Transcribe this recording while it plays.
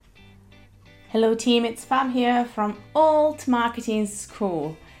Hello team, it's Fab here from Alt Marketing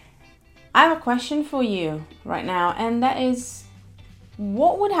School. I have a question for you right now, and that is,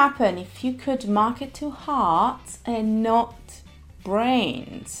 what would happen if you could market to hearts and not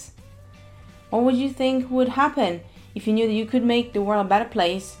brains? What would you think would happen if you knew that you could make the world a better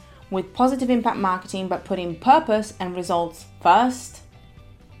place with positive impact marketing but putting purpose and results first?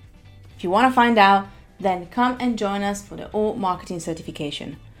 If you want to find out, then come and join us for the Alt Marketing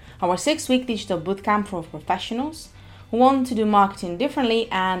Certification, our 6-week digital bootcamp for professionals who want to do marketing differently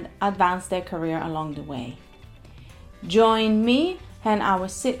and advance their career along the way. Join me and our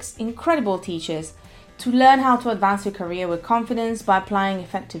 6 incredible teachers to learn how to advance your career with confidence by applying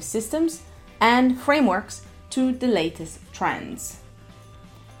effective systems and frameworks to the latest trends.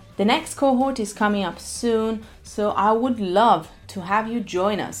 The next cohort is coming up soon, so I would love to have you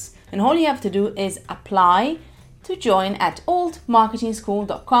join us. And all you have to do is apply to join at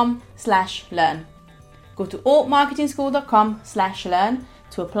altmarketingschool.com/learn. Go to altmarketingschool.com/learn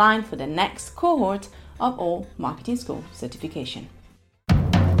to apply for the next cohort of Alt Marketing School certification.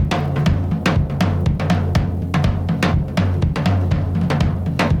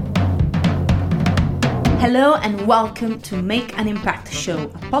 Hello and welcome to Make an Impact Show,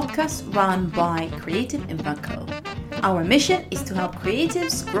 a podcast run by Creative Impact Co. Our mission is to help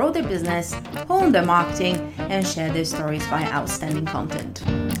creatives grow their business, hone their marketing, and share their stories via outstanding content.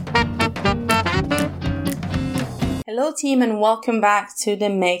 Hello team and welcome back to the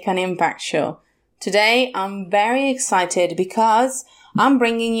Make an Impact Show. Today I'm very excited because I'm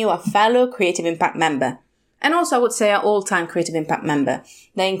bringing you a fellow Creative Impact member, and also I would say an all-time Creative Impact member,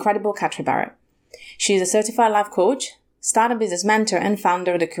 the incredible Katri Barrett. She's a certified life coach, startup business mentor, and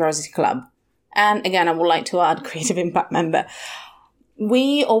founder of the Curiosity Club. And again, I would like to add Creative Impact member.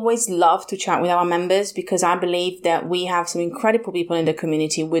 We always love to chat with our members because I believe that we have some incredible people in the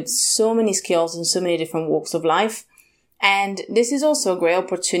community with so many skills and so many different walks of life. And this is also a great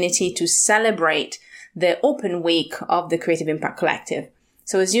opportunity to celebrate the open week of the Creative Impact Collective.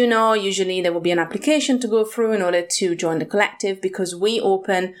 So as you know, usually there will be an application to go through in order to join the collective because we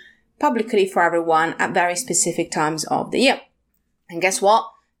open publicly for everyone at very specific times of the year. And guess what?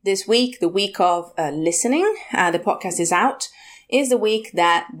 This week, the week of listening, the podcast is out, is the week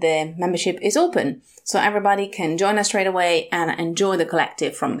that the membership is open. So everybody can join us straight away and enjoy the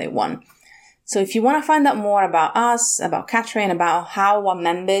collective from day one. So if you want to find out more about us, about Katri, and about how our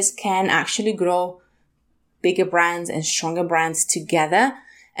members can actually grow bigger brands and stronger brands together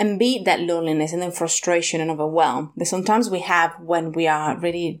and beat that loneliness and then frustration and overwhelm that sometimes we have when we are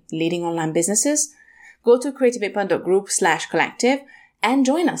really leading online businesses, go to creativeimpact.group/collective and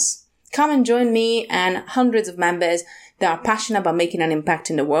join us. Come and join me and hundreds of members that are passionate about making an impact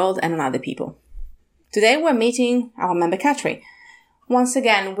in the world and on other people. Today we're meeting our member Katri. Once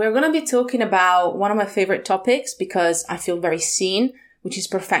again, we're going to be talking about one of my favorite topics because I feel very seen, which is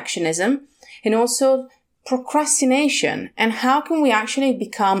perfectionism, and also procrastination and how can we actually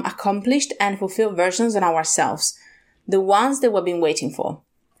become accomplished and fulfilled versions of ourselves, the ones that we've been waiting for.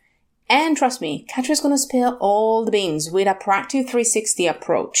 And trust me, Katri is going to spill all the beans with a proactive 360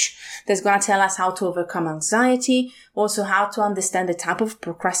 approach that's going to tell us how to overcome anxiety, also how to understand the type of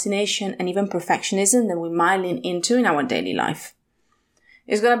procrastination and even perfectionism that we might lean into in our daily life.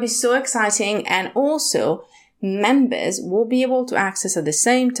 It's going to be so exciting, and also members will be able to access at the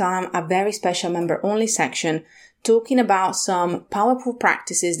same time a very special member-only section talking about some powerful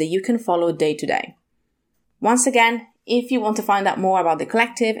practices that you can follow day to day. Once again, if you want to find out more about the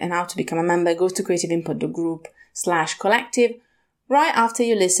collective and how to become a member, go to creativeimpact.group/collective right after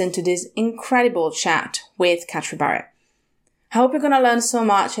you listen to this incredible chat with Katri Barrett. I hope you're going to learn so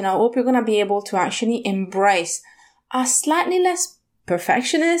much, and I hope you're going to be able to actually embrace a slightly less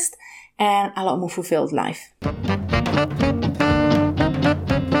perfectionist and a lot more fulfilled life.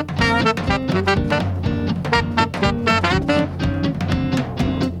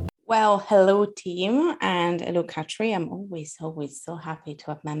 Well, hello team and hello Katri. I'm always so happy to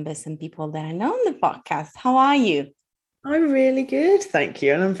have members and people that I know on the podcast. How are you? I'm really good, thank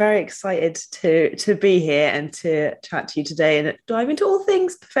you. And I'm very excited to be here and to chat to you today and dive into all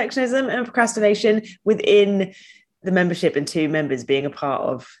things perfectionism and procrastination within the membership and 2 members being a part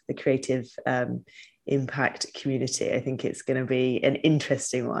of the Creative Impact community. I think it's going to be an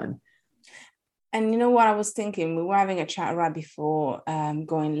interesting one. And you know what I was thinking? We were having a chat right before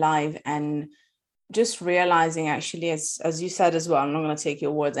going live and just realizing actually, as you said as well, I'm not going to take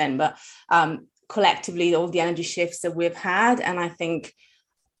your words in, but collectively, all the energy shifts that we've had. And I think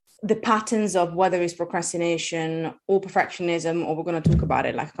the patterns of whether it's procrastination or perfectionism, or we're going to talk about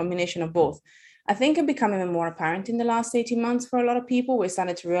it like a combination of both, I think it became even more apparent in the last 18 months for a lot of people. We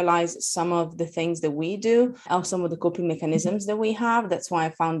started to realize some of the things that we do, or some of the coping mechanisms that we have. That's why I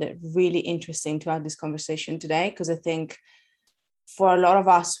found it really interesting to have this conversation today, because I think for a lot of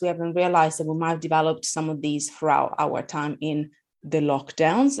us, we haven't realized that we might have developed some of these throughout our time in the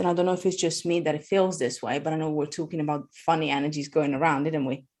lockdowns. And I don't know if it's just me that it feels this way, but I know we're talking about funny energies going around, didn't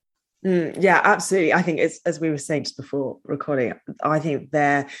we? Yeah, absolutely. I think it's, as we were saying just before recording, I think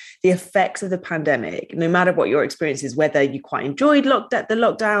the effects of the pandemic, no matter what your experience is, whether you quite enjoyed the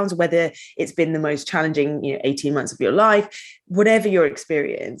lockdowns, whether it's been the most challenging 18 months of your life, whatever your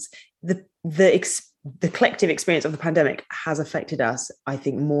experience, the collective experience of the pandemic has affected us, I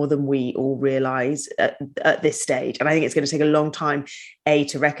think, more than we all realize at this stage. And I think it's going to take a long time,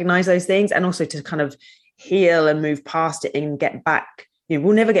 to recognize those things, and also to kind of heal and move past it and get back.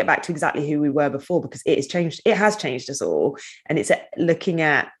 We'll never get back to exactly who we were before, because it has changed us all. And it's looking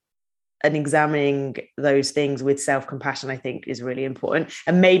at and examining those things with self-compassion, I think, is really important.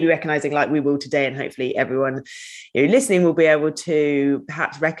 And maybe recognizing, like we will today, and hopefully everyone listening will be able to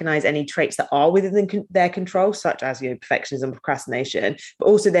perhaps recognize any traits that are within their control, such as perfectionism, procrastination, but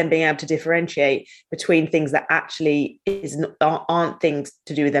also then being able to differentiate between things that actually aren't things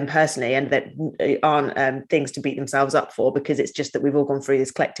to do with them personally, and that aren't things to beat themselves up for, because it's just that we've all gone through this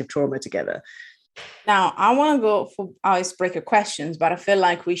collective trauma together. Now, I want to go for icebreaker questions, but I feel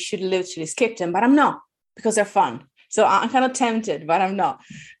like we should literally skip them, but I'm not, because they're fun. So I'm kind of tempted, but I'm not,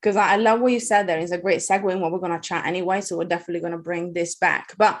 because I love what you said there. It's a great segue in what we're going to chat anyway. So we're definitely going to bring this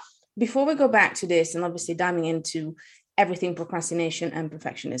back. But before we go back to this, and obviously diving into everything procrastination and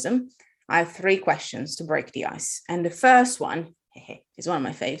perfectionism, I have 3 questions to break the ice. And the first one is one of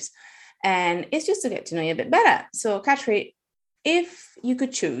my faves, and it's just to get to know you a bit better. So, Katri, if you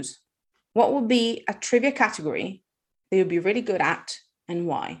could choose, what would be a trivia category that you'd be really good at, and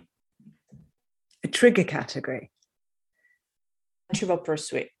why? A trigger category? A Trivial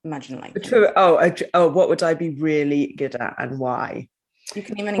Pursuit, imagine like. What would I be really good at, and why? You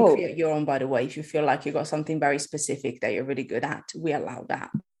can even create your own, by the way, if you feel like you've got something very specific that you're really good at. We allow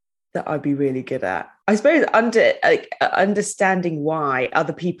that. That I'd be really good at, I suppose, understanding why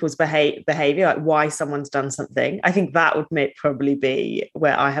other people's behavior, like why someone's done something. I think that would probably be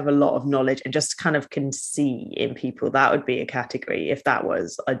where I have a lot of knowledge and just kind of can see in people. That would be a category. If that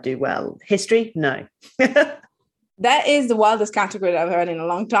was, I'd do well. History, no. That is the wildest category that I've heard in a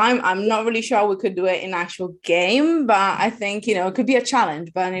long time. I'm not really sure we could do it in actual game, but I think, it could be a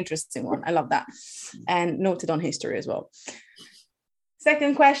challenge, but an interesting one. I love that. And noted on history as well.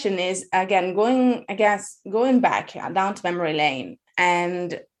 Second question is, again, going back down to memory lane.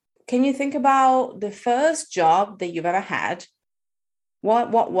 And can you think about the first job that you've ever had?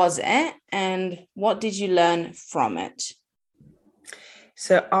 What was it? And what did you learn from it?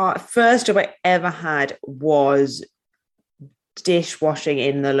 So our first job I ever had was dishwashing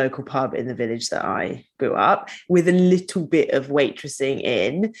in the local pub in the village that I grew up, with a little bit of waitressing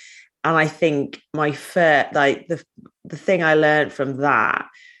in. And I think my first, the thing I learned from that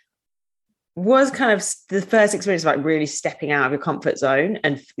was kind of the first experience of really stepping out of your comfort zone,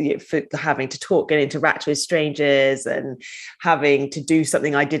 and for having to talk and interact with strangers, and having to do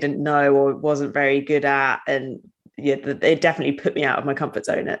something I didn't know or wasn't very good at. And it definitely put me out of my comfort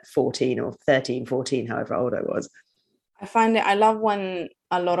zone at 14 or 13, 14, however old I was. I love when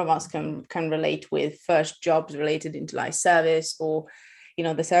a lot of us can relate with first jobs related into service, or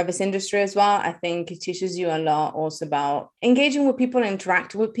the service industry as well. I think it teaches you a lot also about engaging with people,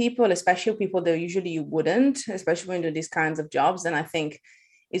 interacting with people, especially people that usually you wouldn't, especially when you do these kinds of jobs. And I think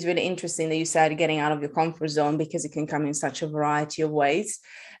it's really interesting that you said getting out of your comfort zone, because it can come in such a variety of ways.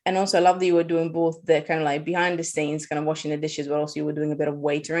 And also I love that you were doing both the kind of behind the scenes, kind of washing the dishes, but also you were doing a bit of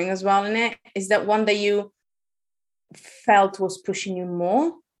waitering as well in it. Is that one that you felt was pushing you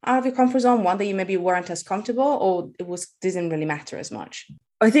more out of your comfort zone, one that you maybe weren't as comfortable, or didn't really matter as much?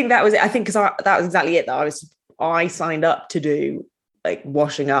 I think that was it. I think because that was exactly it, that I signed up to do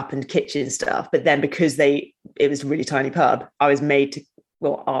washing up and kitchen stuff, but then because it was a really tiny pub, I was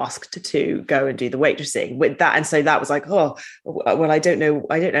asked to go and do the waitressing with that. And so that was I don't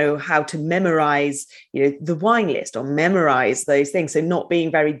know how to memorize, the wine list or memorize those things. So not being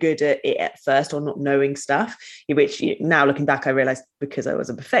very good at it at first, or not knowing stuff, which now looking back, I realized because I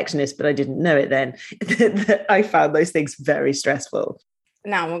was a perfectionist, but I didn't know it then, that I found those things very stressful.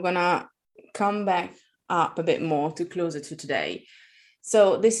 Now we're going to come back up a bit more to closer to today.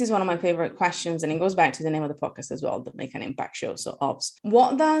 So this is one of my favorite questions, and it goes back to the name of the podcast as well, the Make an Impact Show. So OBS,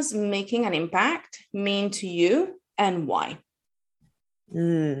 what does making an impact mean to you, and why?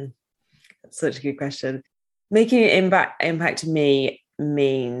 That's such a good question. Making an impact to me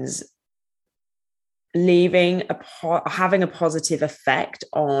means having a positive effect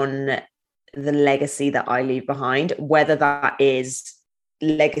on the legacy that I leave behind, whether that is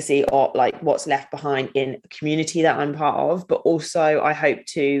legacy or like what's left behind in a community that I'm part of, but also I hope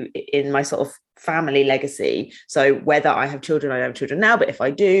to in my sort of family legacy. So whether I have children, I don't have children now, but if I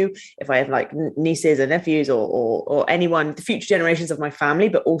do, if I have like nieces and nephews or anyone, the future generations of my family,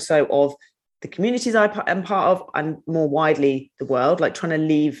 but also of the communities I am part of and more widely the world, like trying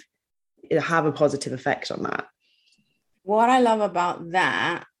to have a positive effect on that. What I love about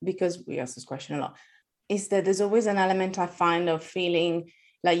that, because we ask this question a lot, is that there's always an element I find of feeling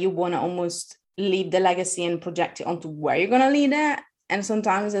like you want to almost leave the legacy and project it onto where you're going to lead it. And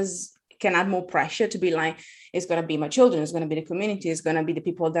sometimes it can add more pressure to be like, it's going to be my children, it's going to be the community, it's going to be the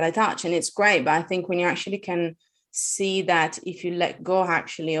people that I touch. And it's great. But I think when you actually can see that if you let go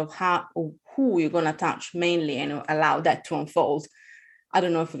actually of how or who you're going to touch mainly and allow that to unfold. I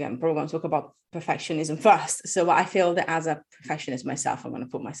don't know if we're probably going to talk about perfectionism first. So I feel that as a perfectionist myself, I'm going to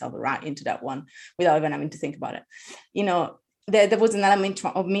put myself right into that one without even having to think about it. You know, there was an element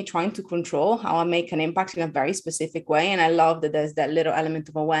of me trying to control how I make an impact in a very specific way. And I love that there's that little element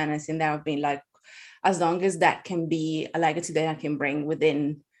of awareness in there of being like, as long as that can be a legacy that I can bring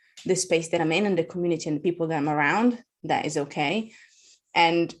within the space that I'm in and the community and the people that I'm around, that is okay.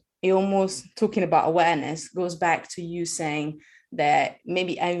 And it almost, talking about awareness, goes back to you saying that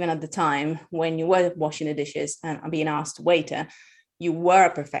maybe even at the time when you were washing the dishes and being asked to waiter, you were a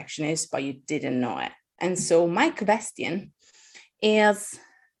perfectionist, but you didn't know it. And so my question is,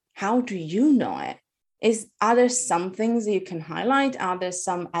 how do you know it? Are there some things that you can highlight? Are there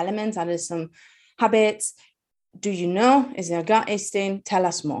some elements? Are there some habits? Do you know? Is there a gut instinct? Tell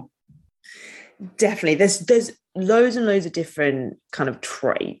us more. Definitely. There's loads and loads of different kind of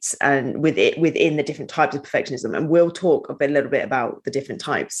traits and within the different types of perfectionism. And we'll talk a little bit about the different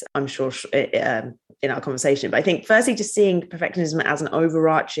types, I'm sure, in our conversation. But I think firstly, just seeing perfectionism as an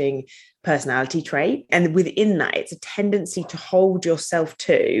overarching personality trait. And within that, it's a tendency to hold yourself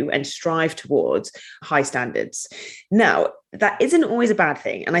to and strive towards high standards. Now, that isn't always a bad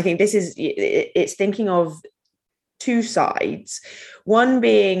thing. And I think it's thinking of two sides, one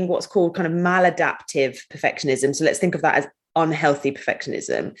being what's called kind of maladaptive perfectionism. So let's think of that as unhealthy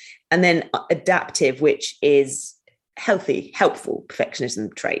perfectionism, and then adaptive, which is healthy, helpful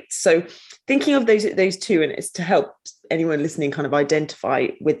perfectionism traits. So thinking of those two, and it's to help anyone listening kind of identify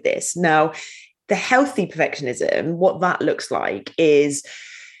with this. Now, the healthy perfectionism, what that looks like is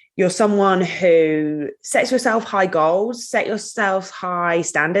you're someone who sets yourself high goals, set yourself high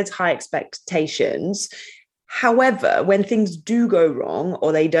standards, high expectations. However, when things do go wrong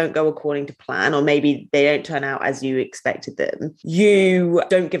or they don't go according to plan, or maybe they don't turn out as you expected them, you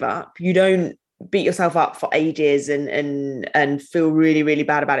don't give up. You don't beat yourself up for ages and feel really, really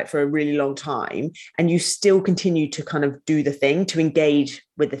bad about it for a really long time. And you still continue to kind of do the thing, to engage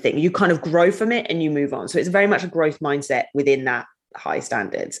with the thing. You kind of grow from it and you move on. So it's very much a growth mindset within that high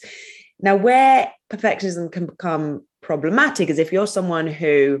standards. Now, where perfectionism can become problematic is if you're someone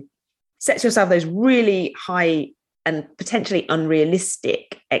who sets yourself those really high and potentially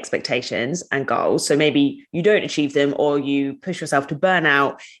unrealistic expectations and goals. So maybe you don't achieve them, or you push yourself to burn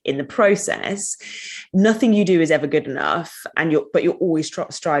out in the process. Nothing you do is ever good enough. But you're always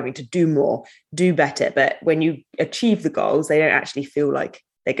striving to do more, do better. But when you achieve the goals, they don't actually feel like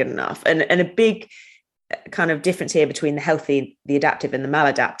they're good enough. And a big kind of difference here between the healthy, the adaptive, and the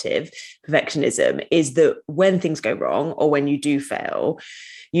maladaptive perfectionism is that when things go wrong or when you do fail,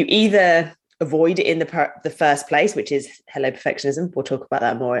 you either avoid it in the first place, which is hello perfectionism. We'll talk about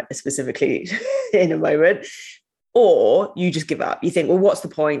that more specifically in a moment. Or you just give up. You think, well, what's the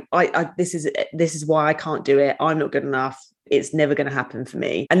point? This is why I can't do it. I'm not good enough. It's never going to happen for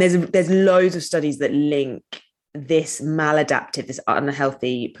me. And there's loads of studies that link this maladaptive, this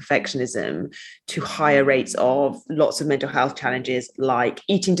unhealthy perfectionism to higher rates of lots of mental health challenges like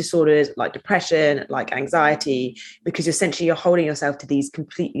eating disorders, like depression, like anxiety, because essentially you're holding yourself to these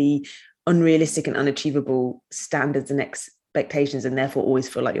completely unrealistic and unachievable standards and expectations, and therefore always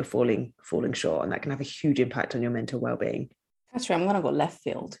feel like you're falling short. And that can have a huge impact on your mental well-being. That's right. I'm going to go left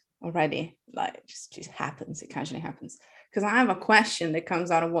field already. Like it just happens. It casually happens. Because I have a question that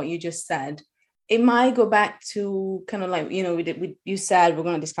comes out of what you just said. It might go back to kind of like, you know, you said we're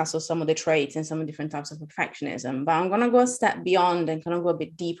going to discuss some of the traits and some of the different types of perfectionism, but I'm going to go a step beyond and kind of go a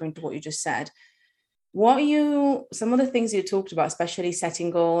bit deeper into what you just said. Some of the things you talked about, especially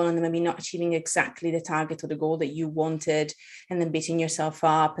setting goal and then maybe not achieving exactly the target or the goal that you wanted, and then beating yourself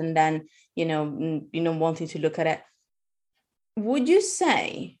up, and then, wanting to look at it. Would you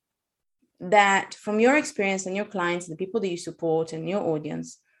say that from your experience and your clients and the people that you support and your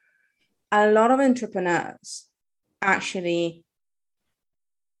audience, a lot of entrepreneurs actually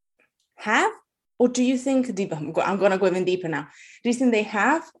have, or do you think, I'm going to go even deeper now. Do you think they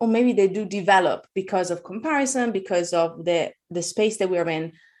have, or maybe they do develop because of comparison, because of the space that we're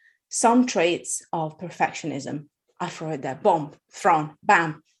in, some traits of perfectionism? I throw it there, boom, thrown,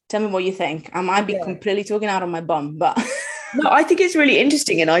 bam. Tell me what you think. I might be completely talking out of my bum, but... No, I think it's really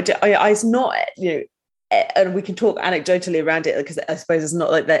interesting. And I it's not, and we can talk anecdotally around it, because I suppose it's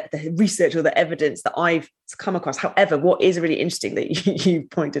not like the research or the evidence that I've come across. However, what is really interesting that you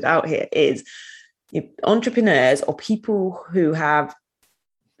pointed out here is entrepreneurs or people who have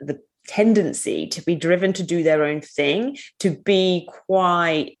the tendency to be driven to do their own thing, to be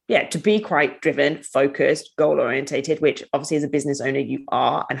quite driven, focused, goal orientated, which obviously as a business owner you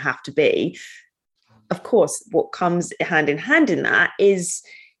are and have to be. Of course, what comes hand in hand in that is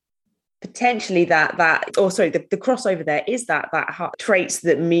potentially the crossover there is that traits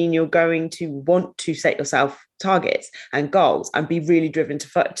that mean you're going to want to set yourself targets and goals and be really driven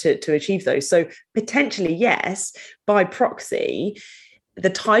to achieve those. So potentially, yes, by proxy, the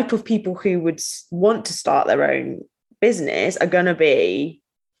type of people who would want to start their own business are going to be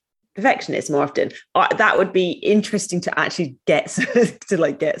perfectionists more often. That would be interesting to actually get some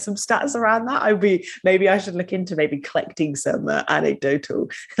stats around that. Maybe I should look into collecting some anecdotal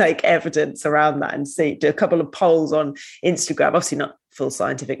evidence around that and do a couple of polls on Instagram. Obviously not full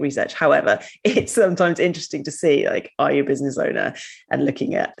scientific research. However, it's sometimes interesting to see, are you a business owner, and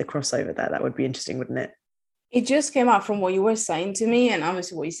looking at the crossover there. That would be interesting, wouldn't it? It just came out from what you were saying to me, and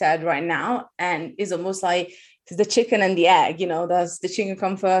obviously what you said right now, and it's almost like the chicken and the egg, does the chicken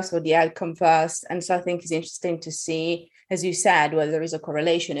come first or the egg come first? And so I think it's interesting to see, as you said, whether there is a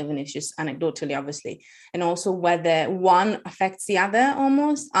correlation, even if it's just anecdotally, obviously, and also whether one affects the other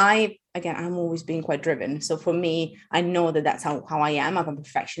almost. I'm always being quite driven. So for me, I know that that's how I am. I'm a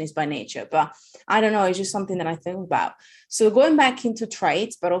perfectionist by nature, but I don't know. It's just something that I think about. So going back into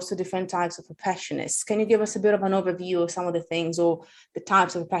traits, but also different types of perfectionists, can you give us a bit of an overview of some of the things or the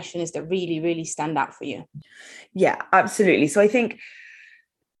types of perfectionists that really, really stand out for you? Yeah, absolutely. So I think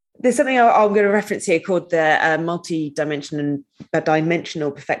there's something I'm going to reference here called the multi-dimensional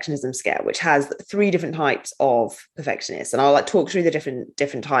perfectionism scale, which has 3 different types of perfectionists. And I'll talk through the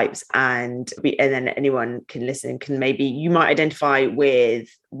different types, and then anyone can listen, you might identify with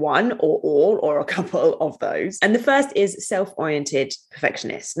one or all or a couple of those. And the first is self-oriented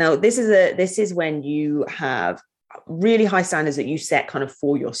perfectionist. Now, this is when you have really high standards that you set kind of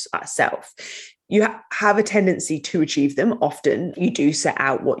for yourself. You have a tendency to achieve them. Often you do set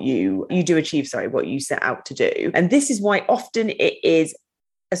out what you set out to do. And this is why often it is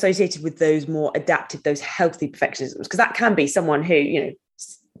associated with those more adaptive, those healthy perfectionisms, because that can be someone who,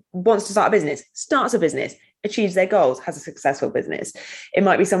 wants to start a business, starts a business, achieves their goals, has a successful business. It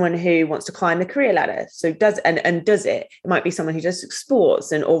might be someone who wants to climb the career ladder, so does it. It might be someone who does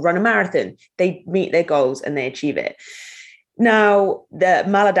sports or run a marathon. They meet their goals and they achieve it. Now, the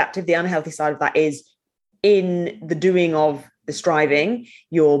maladaptive, the unhealthy side of that is in the doing of the striving,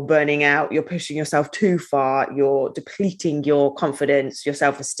 you're burning out, you're pushing yourself too far, you're depleting your confidence, your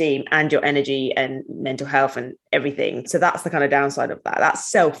self-esteem, and your energy and mental health and everything. So that's the kind of downside of that. That's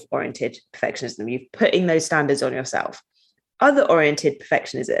self-oriented perfectionism. You're putting those standards on yourself. Other-oriented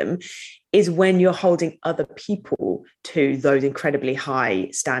perfectionism is when you're holding other people to those incredibly high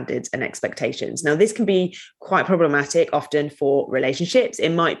standards and expectations. Now, this can be quite problematic often for relationships.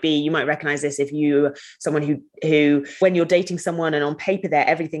 It might be, you might recognize this if you're someone who when you're dating someone and on paper they're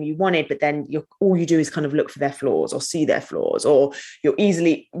everything you wanted, but then all you do is kind of look for their flaws or see their flaws, or you're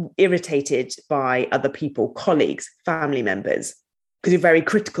easily irritated by other people, colleagues, family members, because you're very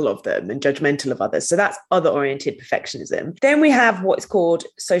critical of them and judgmental of others. So that's other-oriented perfectionism. Then we have what's called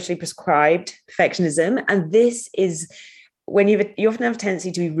socially prescribed perfectionism. And this is when you often have a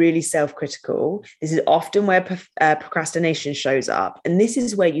tendency to be really self-critical. This is often where procrastination shows up. And this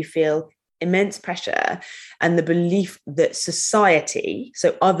is where you feel immense pressure and the belief that society,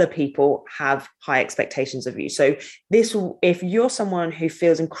 so other people, have high expectations of you. So if you're someone who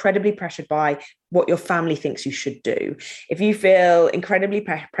feels incredibly pressured by what your family thinks you should do, if you feel incredibly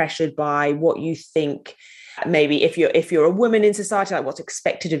pressured by what you think, maybe if you're a woman in society, like what's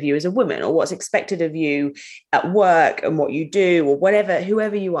expected of you as a woman, or what's expected of you at work and what you do, or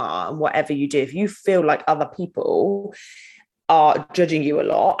whoever you are and whatever you do, if you feel like other people are judging you a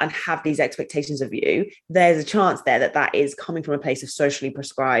lot and have these expectations of you, there's a chance there that is coming from a place of socially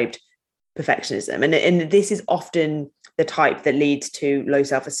prescribed perfectionism. And this is often the type that leads to low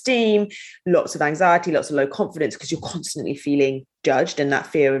self-esteem, lots of anxiety, lots of low confidence, because you're constantly feeling judged and that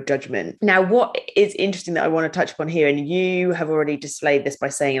fear of judgment. Now, what is interesting that I want to touch upon here, and you have already displayed this by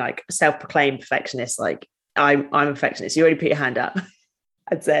saying like self-proclaimed perfectionist, like I'm a perfectionist. You already put your hand up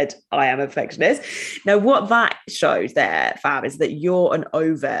and said, I am a perfectionist. Now, what that shows there, Fab, is that you're an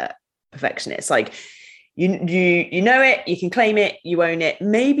over perfectionist. Like you know it, you can claim it, you own it.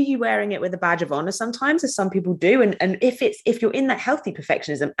 Maybe you're wearing it with a badge of honor sometimes, as some people do. And if you're in that healthy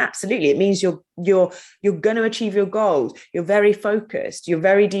perfectionism, absolutely, it means you're going to achieve your goals. You're very focused. You're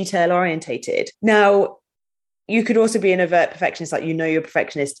very detail orientated. Now, you could also be an overt perfectionist, like you're a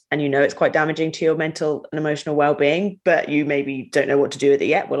perfectionist and it's quite damaging to your mental and emotional well-being, but you maybe don't know what to do with it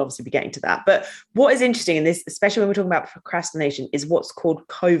yet. We'll obviously be getting to that. But what is interesting in this, especially when we're talking about procrastination, is what's called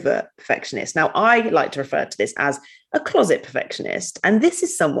covert perfectionist. Now, I like to refer to this as a closet perfectionist. And this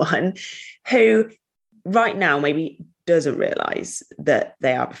is someone who right now maybe doesn't realize that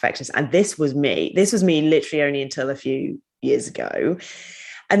they are perfectionists. And this was me literally only until a few years ago.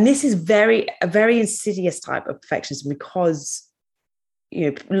 And this is a very insidious type of perfectionism, because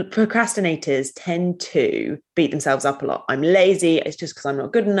procrastinators tend to beat themselves up a lot. I'm lazy. It's just because I'm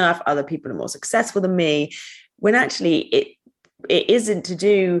not good enough. Other people are more successful than me. When actually it isn't to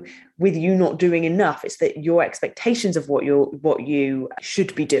do with you not doing enough. It's that your expectations of what you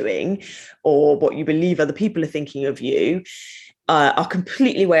should be doing, or what you believe other people are thinking of you, are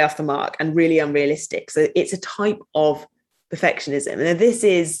completely way off the mark and really unrealistic. So it's a type of perfectionism. And this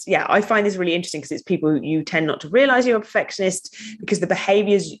is, I find this really interesting, because it's people you tend not to realize you're a perfectionist, because the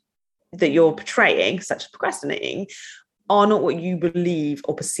behaviors that you're portraying, such as procrastinating, are not what you believe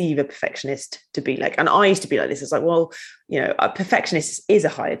or perceive a perfectionist to be like. And I used to be like this. It's like, well, a perfectionist is a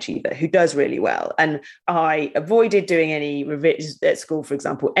high achiever who does really well. And I avoided doing any revisions at school, for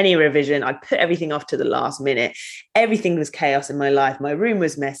example, any revision. I put everything off to the last minute. Everything was chaos in my life. My room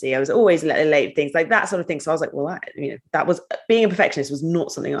was messy. I was always late, things like that sort of thing. So I was like, well, that was, being a perfectionist was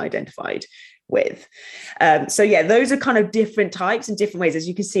not something I identified with. So those are kind of different types and different ways. As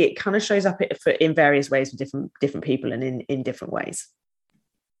you can see, it kind of shows up in various ways for different people and in different ways.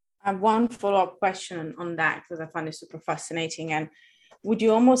 I have one follow-up question on that, because I find it super fascinating. And would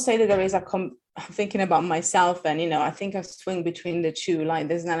you almost say that there is I'm thinking about myself, and I think I swing between the two. Like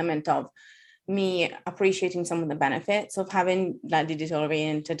there's an element of me appreciating some of the benefits of having like digital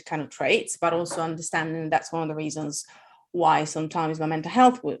oriented kind of traits, but also understanding that's one of the reasons why sometimes my mental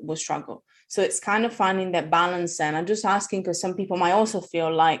health will struggle. So it's kind of finding that balance. And I'm just asking, because some people might also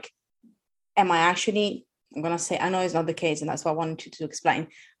feel like, am I actually, I'm going to say, I know it's not the case, and that's what I wanted you to explain,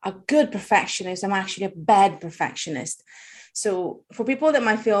 a good perfectionist? I'm actually a bad perfectionist. So for people that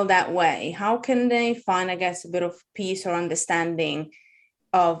might feel that way, how can they find, I guess, a bit of peace or understanding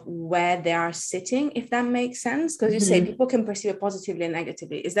of where they are sitting, if that makes sense? Because you say people can perceive it positively and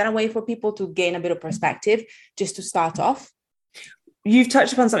negatively. Is that a way for people to gain a bit of perspective just to start off? You've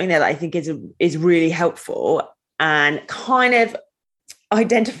touched upon something there that I think is really helpful, and kind of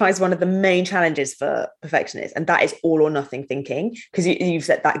identifies one of the main challenges for perfectionists, and that is all or nothing thinking. Because you've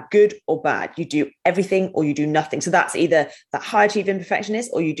said that good or bad, you do everything or you do nothing. So that's either that high achieving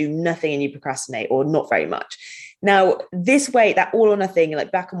perfectionist, or you do nothing and you procrastinate, or not very much. Now, this way, that all or nothing,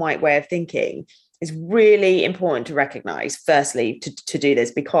 like black and white way of thinking, is really important to recognize, firstly, to do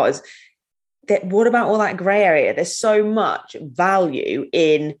this, because what about all that gray area? There's so much value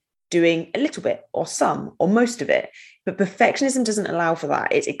in doing a little bit or some or most of it. But perfectionism doesn't allow for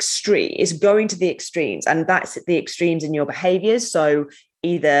that. It's extreme. It's going to the extremes, and that's the extremes in your behaviors. So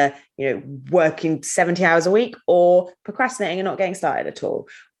either, working 70 hours a week, or procrastinating and not getting started at all,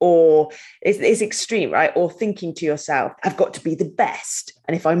 or it's extreme, right? Or thinking to yourself, I've got to be the best.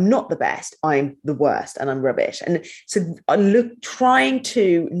 And if I'm not the best, I'm the worst and I'm rubbish. And so trying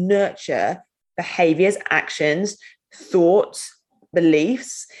to nurture behaviors, actions, thoughts,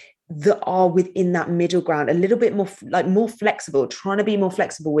 beliefs that are within that middle ground, a little bit more flexible, trying to be more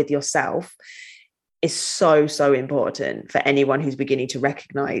flexible with yourself, is so, so important for anyone who's beginning to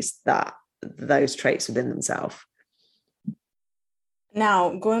recognize those traits within themselves.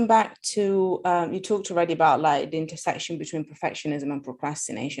 Now, going back to, you talked already about like the intersection between perfectionism and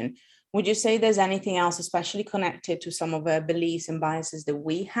procrastination. Would you say there's anything else, especially connected to some of the beliefs and biases that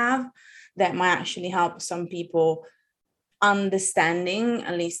we have, that might actually help some people understanding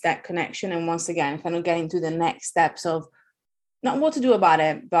at least that connection? And once again, kind of getting to the next steps of not what to do about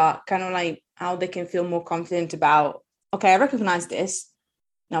it, but kind of like how they can feel more confident about, okay, I recognize this.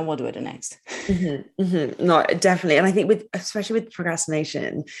 Now, what do I do next? No, definitely. And I think especially with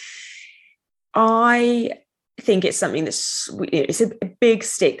procrastination, I think it's something it's a big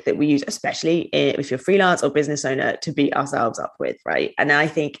stick that we use, especially if you're freelance or business owner, to beat ourselves up with, right? And I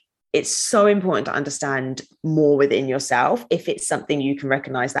think it's so important to understand more within yourself if it's something you can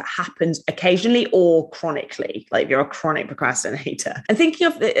recognize that happens occasionally or chronically, like if you're a chronic procrastinator. And thinking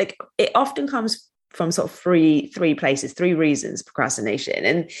of it often comes from sort of three places, three reasons procrastination.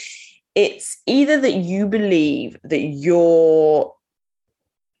 And it's either that you believe that you're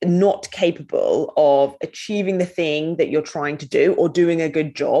not capable of achieving the thing that you're trying to do or doing a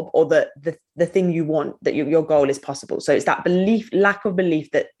good job, or that the thing you want, that your goal is possible. So it's that lack of belief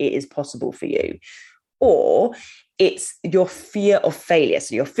that it is possible for you. Or it's your fear of failure.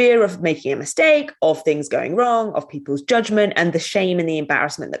 So your fear of making a mistake, of things going wrong, of people's judgment, and the shame and the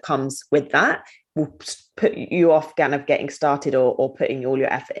embarrassment that comes with that will put you off kind of getting started or putting all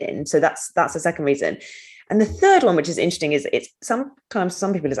your effort in. So that's the second reason. And the third one, which is interesting, is it's sometimes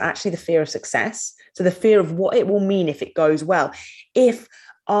some people is actually the fear of success. So the fear of what it will mean if it goes well. If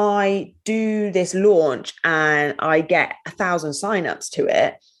I do this launch and I get 1,000 signups to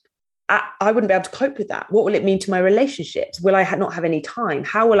it, I wouldn't be able to cope with that. What will it mean to my relationships? Will I not have any time?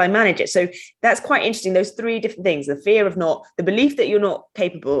 How will I manage it? So that's quite interesting. Those three different things: the fear of the belief that you're not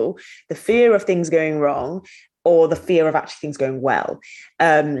capable, the fear of things going wrong, or the fear of actually things going well.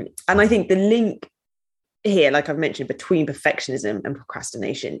 And I think the link here, like I've mentioned, between perfectionism and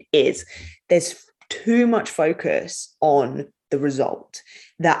procrastination is there's too much focus on the result,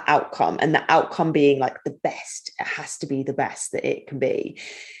 that outcome, and the outcome being like the best. It has to be the best that it can be.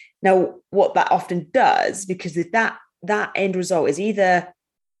 Now, what that often does, because that end result is either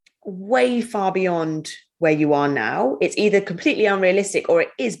way far beyond where you are now, it's either completely unrealistic, or it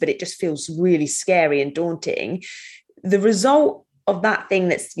is, but it just feels really scary and daunting. The result of that thing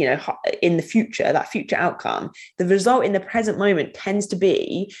that's, in the future, that future outcome, the result in the present moment tends to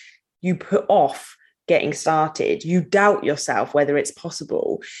be you put off getting started, you doubt yourself whether it's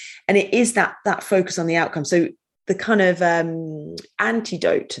possible. And it is that focus on the outcome. So the kind of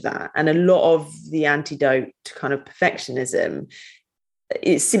antidote to that, and a lot of the antidote to kind of perfectionism,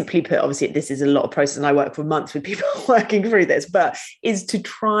 is simply put, obviously this is a lot of process and I work for months with people working through this, but is to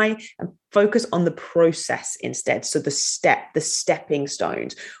try and focus on the process instead. So the stepping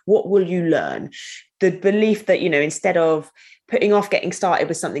stones. What will you learn? The belief that, instead of putting off getting started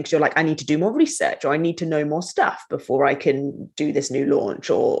with something because you're like, I need to do more research, or I need to know more stuff before I can do this new launch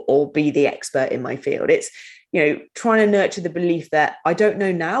or be the expert in my field. It's, trying to nurture the belief that I don't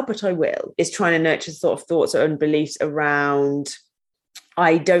know now, but I will. It's trying to nurture sort of thoughts and beliefs around,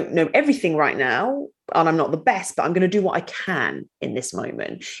 I don't know everything right now, and I'm not the best, but I'm going to do what I can in this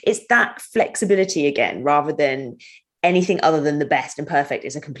moment. It's that flexibility again, rather than anything other than the best and perfect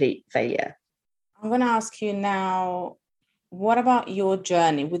is a complete failure. I'm going to ask you now, what about your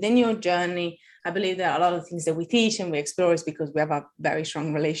journey? Within your journey, I believe there are a lot of things that we teach and we explore is because we have a very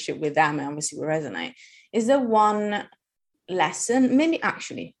strong relationship with them and obviously we resonate. Is there one lesson, maybe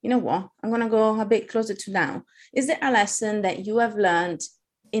actually, you know what, I'm going to go a bit closer to now. Is there a lesson that you have learned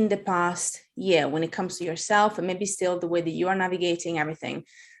in the past year when it comes to yourself and maybe still the way that you are navigating everything?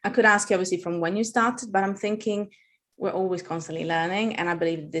 I could ask you obviously from when you started, but I'm thinking we're always constantly learning. And I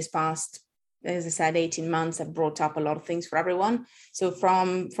believe this past, as I said, 18 months have brought up a lot of things for everyone. So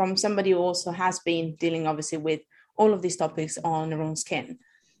from somebody who also has been dealing obviously with all of these topics on their own skin,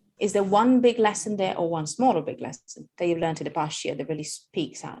 is there one big lesson there or one small or big lesson that you've learned in the past year that really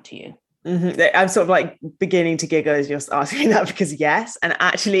speaks out to you? Mm-hmm. I'm sort of like beginning to giggle as you're asking that, because yes, and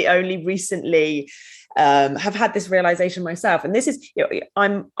actually only recently have had this realization myself. And this is,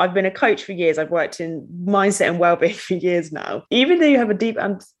 I've been a coach for years. I've worked in mindset and well-being for years now. Even though you have a deep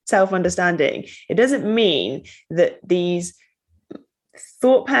self-understanding, it doesn't mean that these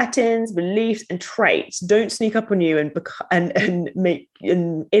thought patterns, beliefs, and traits don't sneak up on you and make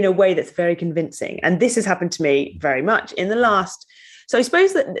in a way that's very convincing. And this has happened to me very much in the last. So I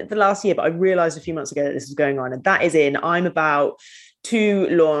suppose that the last year, but I realized a few months ago that this was going on, and that is I'm about to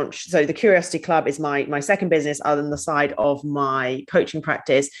launch. So the Curiosity Club is my second business other than the side of my coaching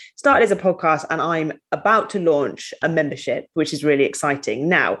practice. Started as a podcast, and I'm about to launch a membership, which is really exciting.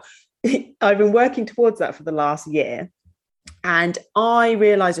 Now, I've been working towards that for the last year. And I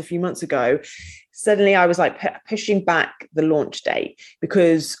realized a few months ago, suddenly I was like pushing back the launch date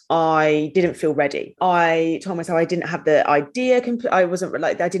because I didn't feel ready. I told myself I didn't have the idea. I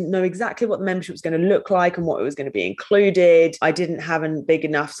didn't know exactly what the membership was going to look like and what it was going to be included. I didn't have a big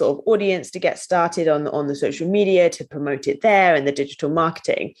enough sort of audience to get started on the social media to promote it there and the digital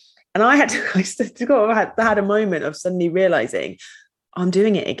marketing. And I had a moment of suddenly realizing, I'm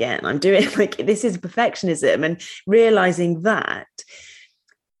doing it again. I'm doing this is perfectionism, and realizing that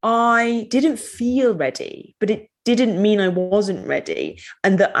I didn't feel ready, but it didn't mean I wasn't ready.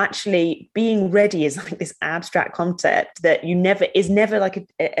 And that actually being ready is like this abstract concept that is never like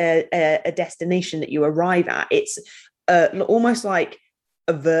a destination that you arrive at. It's almost like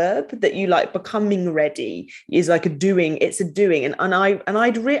a verb that you like. Becoming ready is like a doing. It's a doing. And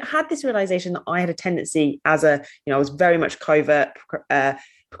I'd had this realization that I had a tendency as I was very much covert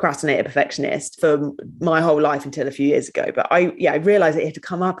procrastinator perfectionist for my whole life until a few years ago. But I realized it had to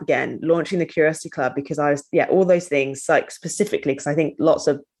come up again, launching the Curiosity Club, because I was, all those things, like specifically, because I think lots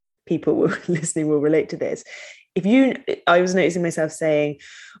of people listening will relate to this. I was noticing myself saying,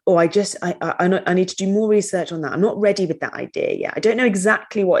 oh, I need to do more research on that. I'm not ready with that idea yet. I don't know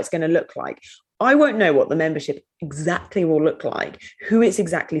exactly what it's going to look like. I won't know what the membership exactly will look like, who it's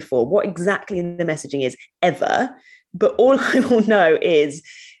exactly for, what exactly the messaging is ever. But all I will know is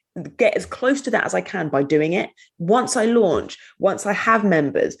get as close to that as I can by doing it. Once I launch, once I have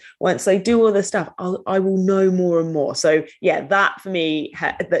members, once I do all this stuff, I will know more and more. So yeah, that for me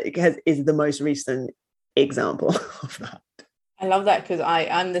is the most recent example of that. I love that, because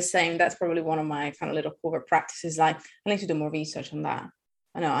I'm the same. That's probably one of my kind of little corporate practices. Like, I need to do more research on that.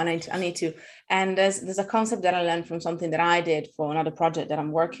 I know I need to. And there's a concept that I learned from something that I did for another project that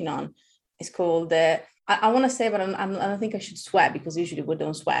I'm working on. It's called I want to say, but I don't think I should swear, because usually we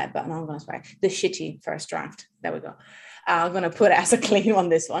don't swear, but I'm going to swear. The shitty first draft. There we go. I'm going to put it as a clean on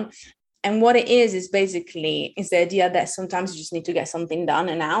this one. And what it is basically is the idea that sometimes you just need to get something done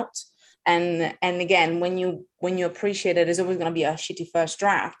and out. And again, when you appreciate that there's always going to be a shitty first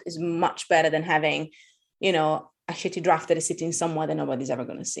draft, is much better than having, a shitty draft that is sitting somewhere that nobody's ever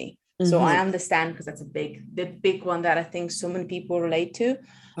going to see. Mm-hmm. So I understand, because that's the big one that I think so many people relate to.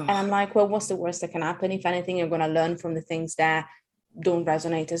 Oh. And I'm like, well, what's the worst that can happen? If anything, you're going to learn from the things that don't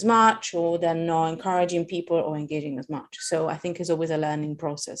resonate as much, or they're not encouraging people or engaging as much. So I think it's always a learning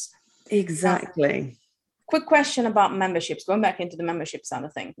process. Exactly. Quick question about memberships, going back into the membership side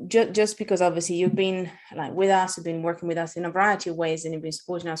of things, just because obviously you've been like with us, you've been working with us in a variety of ways, and you've been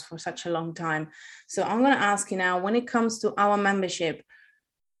supporting us for such a long time. So I'm going to ask you now, when it comes to our membership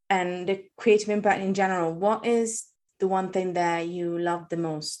and the creative impact in general, what is the one thing that you love the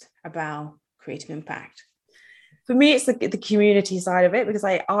most about creative impact? For me, it's the community side of it, because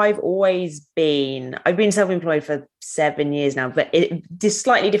I've been self-employed for 7 years now, but just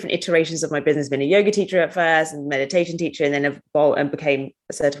slightly different iterations of my business. Been a yoga teacher at first, and meditation teacher, and then evolved and became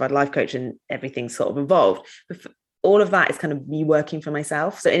a certified life coach, and everything sort of evolved. But all of that is kind of me working for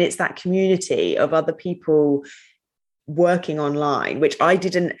myself. So, and it's that community of other people working online, which I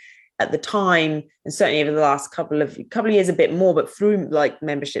didn't at the time, and certainly over the last couple of years a bit more, but through like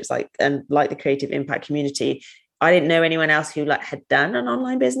memberships like the Creative Impact Community, I didn't know anyone else who had done an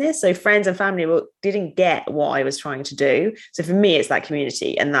online business. So friends and family didn't get what I was trying to do. So for me, it's that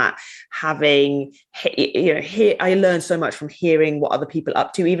community, and that having, I learned so much from hearing what other people are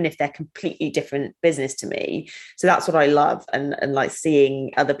up to, even if they're completely different business to me. So that's what I love. And like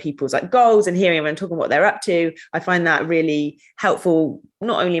seeing other people's like goals and hearing everyone talking what they're up to. I find that really helpful,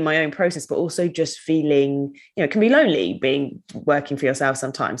 not only in my own process, but also just feeling, it can be lonely working for yourself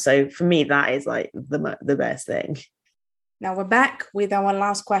sometimes. So for me, that is like the best thing. Now we're back with our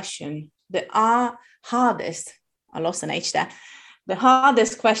last question. The hardest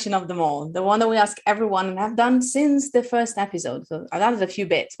question of them all, the one that we ask everyone, and I've done since the first episode. So I've added a few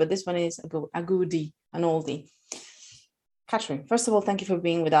bits, but this one is a goodie, an oldie. Catherine, first of all, thank you for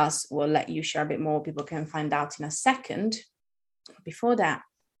being with us. We'll let you share a bit more. People can find out in a second. Before that,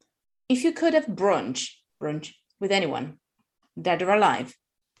 if you could have brunch with anyone, dead or alive,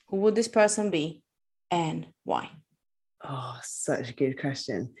 who would this person be and why? Oh, such a good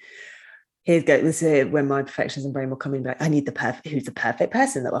question. This is when my perfectionism brain will come in, like, I need who's the perfect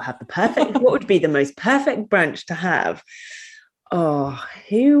person that will have the perfect, what would be the most perfect brunch to have? Oh,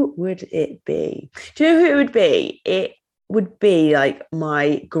 who would it be? Do you know who it would be? It would be like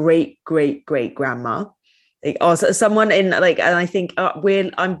my great grandma. Someone in and I think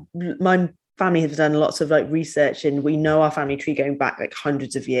my family has done lots of research, and we know our family tree going back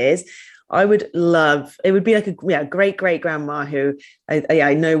hundreds of years. I would love, it would be like a great grandma who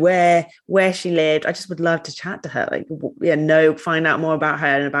I know where she lived. I just would love to chat to her, find out more about her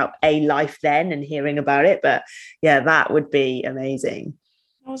and about a life then, and hearing about it. But yeah, that would be amazing.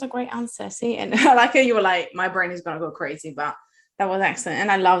 That was a great answer. See, and I like how you were like, my brain is going to go crazy, but that was excellent.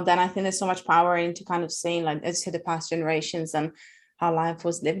 And I love that. I think there's so much power into kind of seeing, as you said, the past generations and how life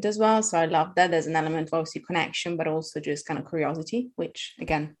was lived as well. So I love that. There's an element of obviously connection, but also just kind of curiosity, which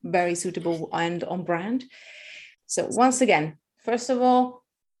again, very suitable and on brand. So once again, first of all,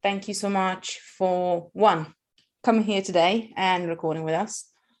 thank you so much for coming here today and recording with us.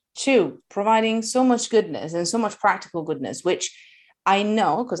 2, providing so much goodness and so much practical goodness, which I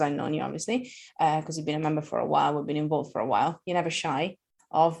know, because I've known you obviously, because you've been a member for a while, we've been involved for a while, you're never shy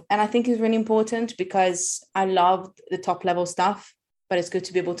of, and I think it's really important because I love the top level stuff, but it's good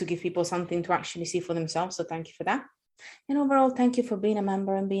to be able to give people something to actually see for themselves. So thank you for that. And overall, thank you for being a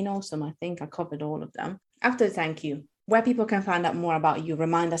member and being awesome. I think I covered all of them. After the thank you, where people can find out more about you,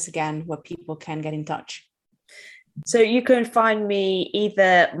 remind us again where people can get in touch. So you can find me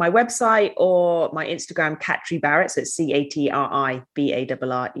either my website or my Instagram, Catri Barrett. So it's CATRIBARRETT,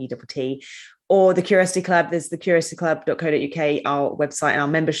 or the Curiosity Club. There's the curiosityclub.co.uk, our website, and our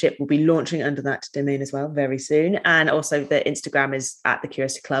membership will be launching under that domain as well very soon. And also the Instagram is at the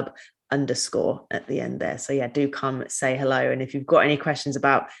Curiosity Club _ at the end there. So yeah, do come say hello. And if you've got any questions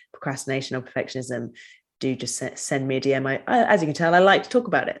about procrastination or perfectionism, do just send me a DM. As you can tell, I like to talk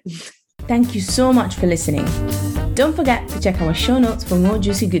about it. Thank you so much for listening. Don't forget to check our show notes for more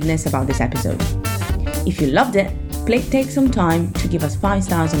juicy goodness about this episode. If you loved it, please take some time to give us 5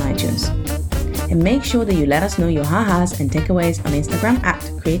 stars on iTunes. And make sure that you let us know your ha-has and takeaways on Instagram at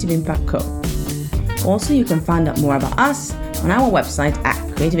Creative Impact Co. Also, you can find out more about us on our website at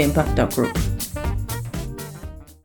creativeimpact.group.